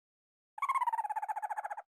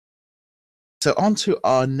So on to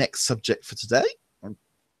our next subject for today.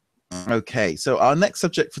 Okay, so our next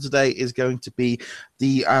subject for today is going to be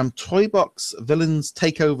the Toy Box Villains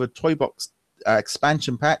Takeover Toy Box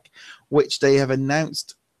expansion pack, which they have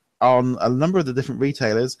announced on a number of the different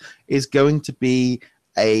retailers is going to be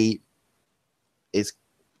let's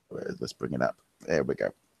bring it up. There we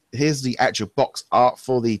go. Here's the actual box art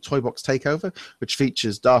for the Toy Box Takeover, which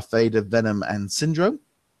features Darth Vader, Venom, and Syndrome.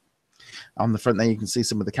 On the front there, you can see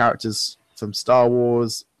some of the characters from Star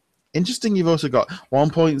Wars. Interesting, you've also got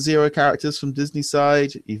 1.0 characters from Disney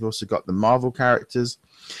side. You've also got the Marvel characters.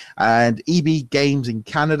 And EB Games in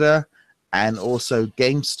Canada and also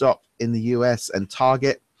GameStop in the US and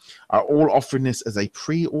Target are all offering this as a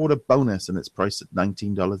pre-order bonus, and it's priced at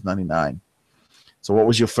 $19.99. So what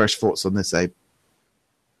was your first thoughts on this, Abe?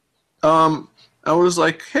 I was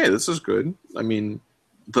like, hey, this is good. I mean,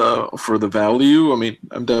 for the value, I mean,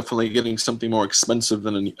 I'm definitely getting something more expensive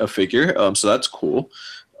than a figure, so that's cool.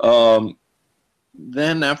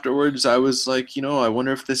 Then afterwards, I was like, I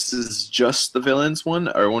wonder if this is just the villains one,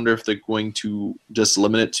 or I wonder if they're going to just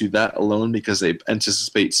limit it to that alone because they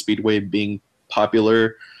anticipate Speedway being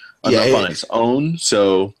popular enough on its own.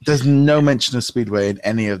 So there's no mention of Speedway in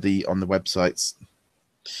any of on the websites.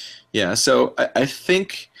 Yeah, so I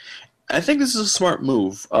think this is a smart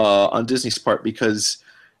move on Disney's part because,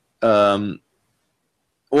 on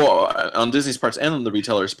Disney's part and on the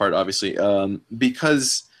retailer's part, obviously,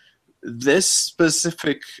 because this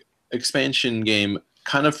specific expansion game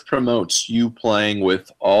kind of promotes you playing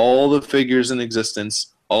with all the figures in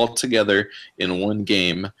existence all together in one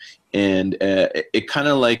game, and it kind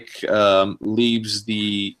of leaves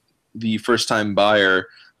the first-time buyer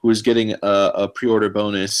who is getting a pre-order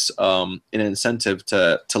bonus, an incentive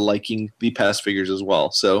to liking the past figures as well.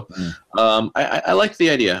 So I like the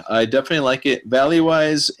idea. I definitely like it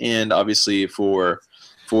value-wise, and obviously for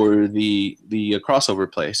the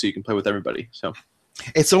crossover play, so you can play with everybody. So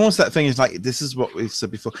it's almost that thing is like, this is what we've said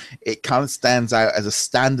before. It kind of stands out as a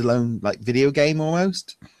standalone video game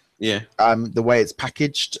almost. Yeah. The way it's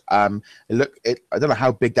packaged. I don't know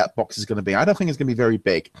how big that box is going to be. I don't think it's going to be very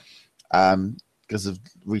big. Because of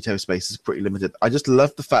retail space is pretty limited. I just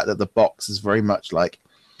love the fact that the box is very much like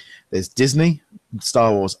there's Disney,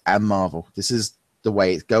 Star Wars, and Marvel. This is the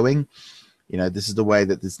way it's going. This is the way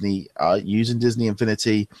that Disney are using Disney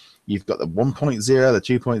Infinity. You've got the 1.0,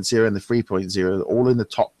 the 2.0, and the 3.0 all in the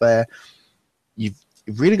top there. You've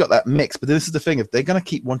really got that mix. But this is the thing. If they're going to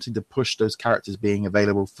keep wanting to push those characters being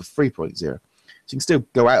available for 3.0, so you can still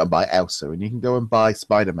go out and buy Elsa, and you can go and buy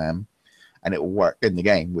Spider-Man, and it will work in the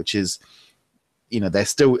game, which is... they're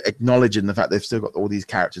still acknowledging the fact they've still got all these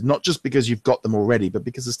characters, not just because you've got them already, but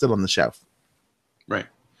because they're still on the shelf. Right.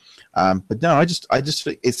 But no, I just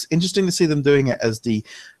think it's interesting to see them doing it as the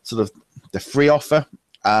sort of the free offer.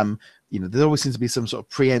 There always seems to be some sort of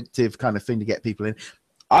preemptive kind of thing to get people in.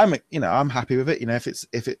 I'm happy with it. If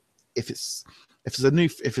it's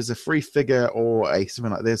a free figure or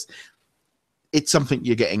something like this, it's something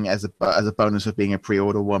you're getting as a bonus of being a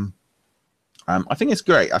pre-order one. I think it's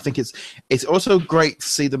great. I think it's also great to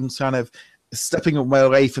see them kind of stepping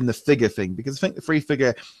away from the figure thing, because I think the free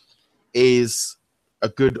figure is a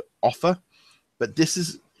good offer, but this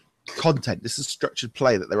is content. This is structured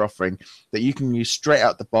play that they're offering that you can use straight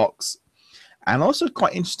out the box, and also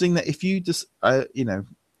quite interesting that if you just, I don't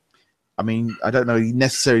know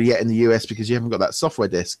necessarily yet in the US because you haven't got that software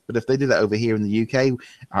disc, but if they did that over here in the UK,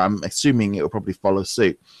 I'm assuming it will probably follow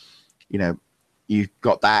suit. You've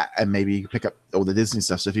got that, and maybe you can pick up all the Disney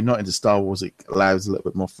stuff. So if you're not into Star Wars, it allows a little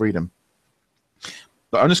bit more freedom.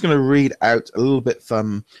 But I'm just going to read out a little bit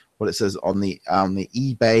from what it says on the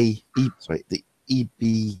the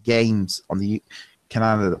EB Games on the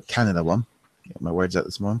Canada one. Get my words out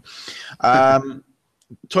this morning.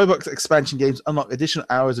 Toy Box expansion games unlock additional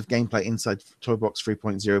hours of gameplay inside Toy Box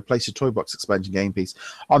 3.0. Place your Toy Box expansion game piece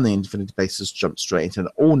on the Infinity basis. Jump straight into an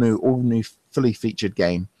all new, fully featured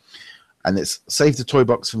game. And it's save the Toy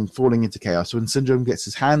Box from falling into chaos. When Syndrome gets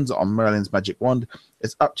his hands on Merlin's magic wand,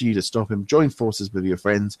 it's up to you to stop him, join forces with your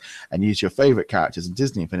friends, and use your favorite characters in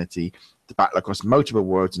Disney Infinity to battle across multiple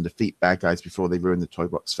worlds and defeat bad guys before they ruin the Toy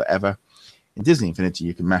Box forever. In Disney Infinity,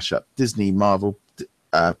 you can mash up Disney, Marvel,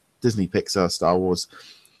 Disney, Pixar, Star Wars,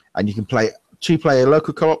 and you can play 2-player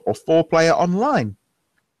local co-op or 4-player online.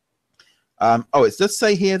 It does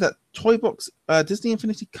say here that Toy Box Disney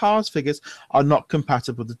Infinity Cars figures are not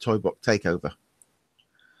compatible with the Toy Box Takeover.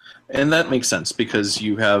 And that makes sense because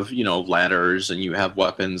you have, ladders and you have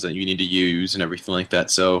weapons that you need to use and everything like that.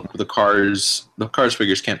 So the cars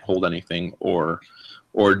figures can't hold anything or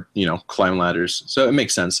or climb ladders. So it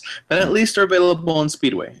makes sense. But at least they're available on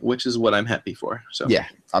Speedway, which is what I'm happy for. So yeah,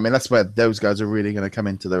 I mean that's where those guys are really going to come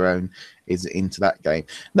into their own, is into that game.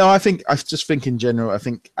 No, I just think in general, I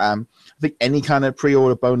think any kind of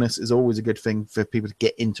pre-order bonus is always a good thing for people to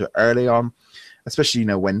get into it early on, especially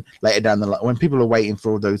when later down the line, when people are waiting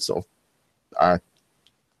for all those sort of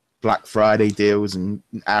Black Friday deals and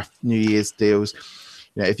after New Year's deals.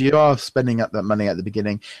 If you are spending up that money at the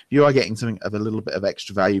beginning, you are getting something of a little bit of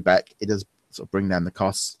extra value back. It does sort of bring down the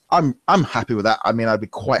costs. I'm happy with that. I mean, I'd be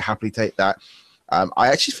quite happily take that.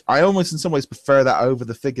 I almost in some ways prefer that over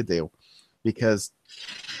the figure deal, because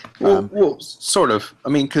well, sort of. I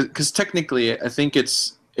mean, because technically, I think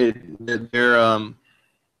their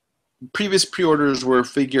previous pre-orders were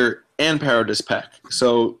figure and Power Disc pack.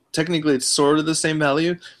 So technically it's sort of the same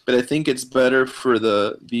value, but I think it's better for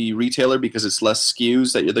the retailer because it's less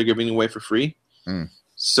SKUs that they're giving away for free.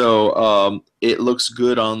 So it looks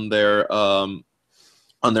good on their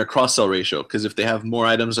cross-sell ratio, because if they have more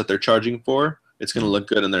items that they're charging for, it's going to look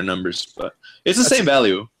good in their numbers. But it's the same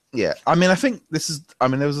value. Yeah, I mean, I think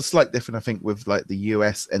there was a slight difference, I think, with like the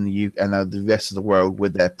US and the rest of the world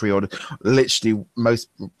with their pre-order. Literally, most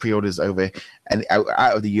pre-orders over and out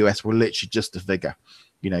of the US were literally just a figure.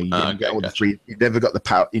 You didn't get all the free. You never got the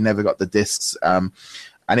power. You never got the discs. And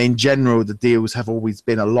in general, the deals have always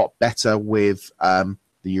been a lot better with the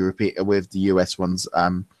US ones.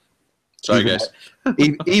 Sorry, guys.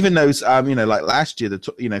 Even those, like last year,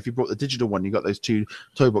 if you brought the digital one, you got those 2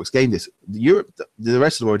 toy box game discs. The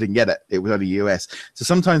rest of the world didn't get it. It was only US. So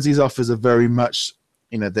sometimes these offers are very much,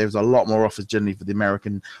 there's a lot more offers generally for the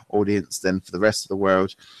American audience than for the rest of the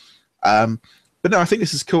world. But no, I think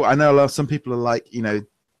this is cool. I know some people are like,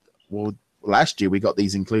 well, last year we got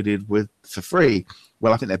these included for free.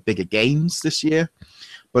 Well, I think they're bigger games this year,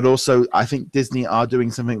 but also I think Disney are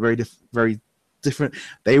doing something very different.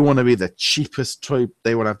 They want to be the cheapest toy.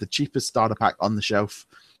 They want to have the cheapest starter pack on the shelf.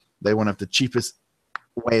 They want to have the cheapest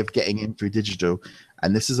way of getting in through digital,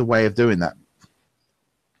 and this is a way of doing that.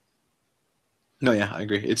 No, yeah, I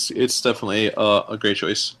agree. It's definitely a great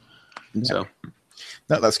choice. Yeah. So.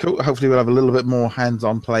 No, that's cool. Hopefully we'll have a little bit more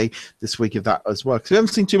hands-on play this week of that as well, because we haven't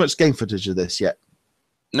seen too much game footage of this yet.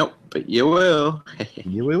 Nope, but you will.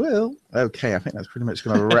 You will. Okay, I think that's pretty much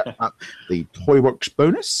going to wrap up the Toy Box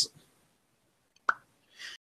bonus.